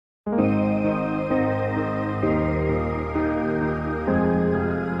Scared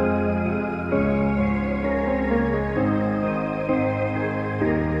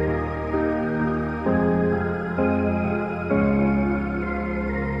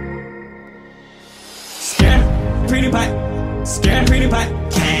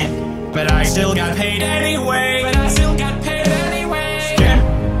PewDiePie can't, but I still got paid anyway.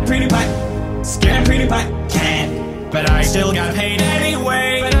 Scared PewDiePie can't, but I still got paid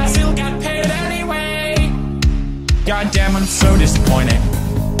anyway. Goddamn, I'm so disappointed.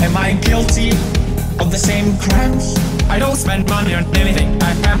 Am I guilty of the same crimes? I don't spend money on anything. I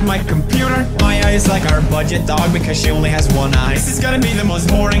have my computer. My eye is like our budget dog because she only has one eye. This is gonna be the most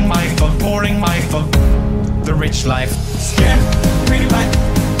boring life of the rich life. Scared PewDiePie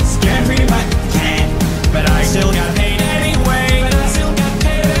can't, but I still got paid anyway.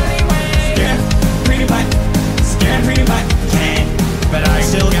 Scared PewDiePie can't, but I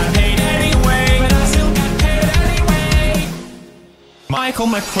still got paid anyway. Michael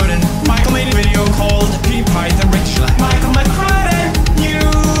made a video called PewDiePie the Rich Life. Michael McCrudden,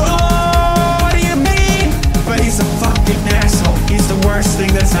 what do you mean? But he's a fucking asshole. He's the worst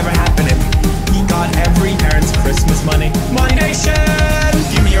thing that's ever happened to me. He got every parent's Christmas money. Money Nation!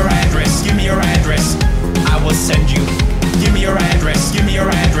 Give me your address, give me your address. I will send you. Give me your address, give me your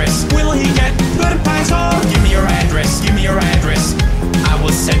address. Will he get PewDiePie's home? Give me your address, give me your address. I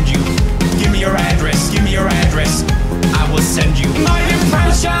will send you. Give me your address, give me your address. I will send you my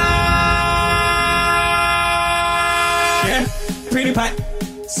impression.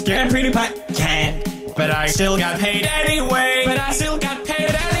 Scared PewDiePie can't, but I still got paid anyway.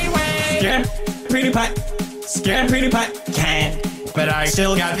 Scared PewDiePie can't, but I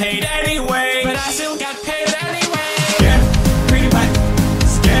still got paid anyway.